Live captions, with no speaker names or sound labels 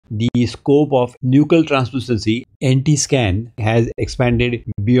the scope of nuchal translucency NT scan has expanded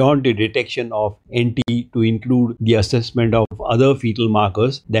beyond the detection of NT to include the assessment of other fetal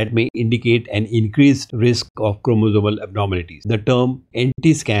markers that may indicate an increased risk of chromosomal abnormalities. The term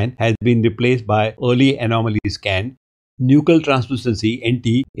NT scan has been replaced by early anomaly scan. Nuchal translucency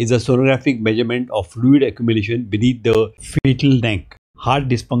NT is a sonographic measurement of fluid accumulation beneath the fetal neck. Heart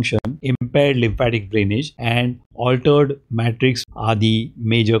dysfunction, impaired lymphatic drainage, and altered matrix are the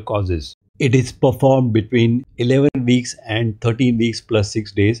major causes. It is performed between 11 weeks and 13 weeks plus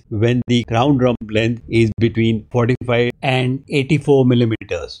 6 days when the round rump length is between 45 and 84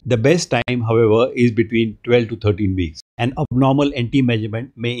 millimeters. The best time, however, is between 12 to 13 weeks. An abnormal NT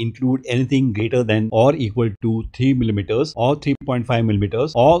measurement may include anything greater than or equal to 3 millimeters or 3.5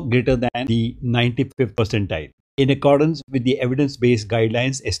 millimeters or greater than the 95th percentile. In accordance with the evidence-based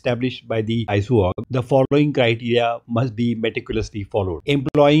guidelines established by the ISUOG, the following criteria must be meticulously followed.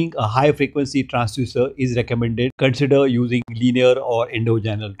 Employing a high-frequency transducer is recommended. Consider using linear or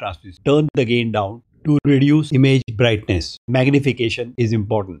endogeneal transducer. Turn the gain down to reduce image brightness. Magnification is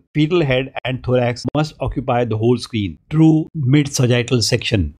important. Fetal head and thorax must occupy the whole screen. True mid-sagittal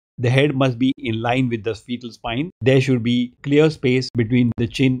section. The head must be in line with the fetal spine. There should be clear space between the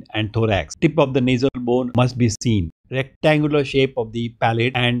chin and thorax. Tip of the nasal bone must be seen. Rectangular shape of the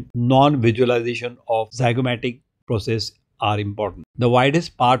palate and non-visualization of zygomatic process are important. The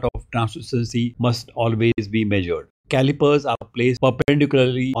widest part of translucency must always be measured. Calipers are placed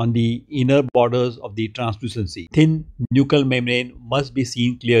perpendicularly on the inner borders of the translucency. Thin nuchal membrane must be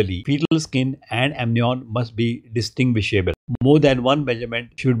seen clearly. Fetal skin and amnion must be distinguishable. More than one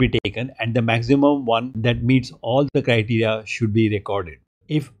measurement should be taken and the maximum one that meets all the criteria should be recorded.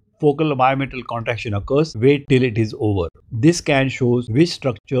 If focal biometric contraction occurs, wait till it is over. This scan shows which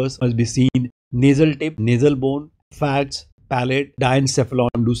structures must be seen: nasal tip, nasal bone, pharynx, palate, diencephalon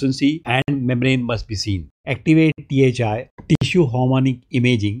lucency, and membrane must be seen. Activate THI, tissue harmonic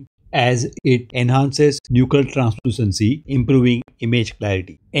imaging, as it enhances nuchal translucency, improving image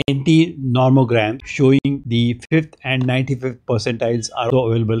clarity. NT-normograms showing the 5th and 95th percentiles are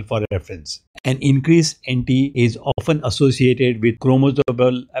also available for reference. An increased NT is often associated with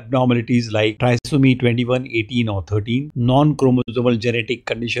chromosomal abnormalities like Trisomy 21, 18 or 13, non-chromosomal genetic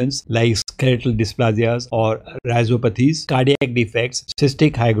conditions like skeletal dysplasias or rhizopathies, cardiac defects,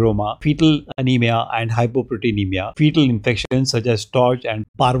 cystic hygroma, fetal anemia and hypoproteinemia, fetal infections such as torch and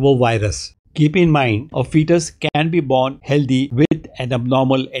parvovirus. Keep in mind, a fetus can be born healthy with an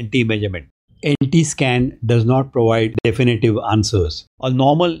abnormal NT measurement. NT scan does not provide definitive answers. A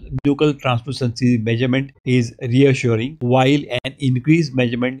normal nuchal translucency measurement is reassuring, while an increased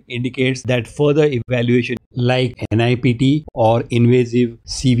measurement indicates that further evaluation like NIPT or invasive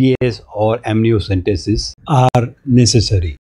CVS or amniocentesis are necessary.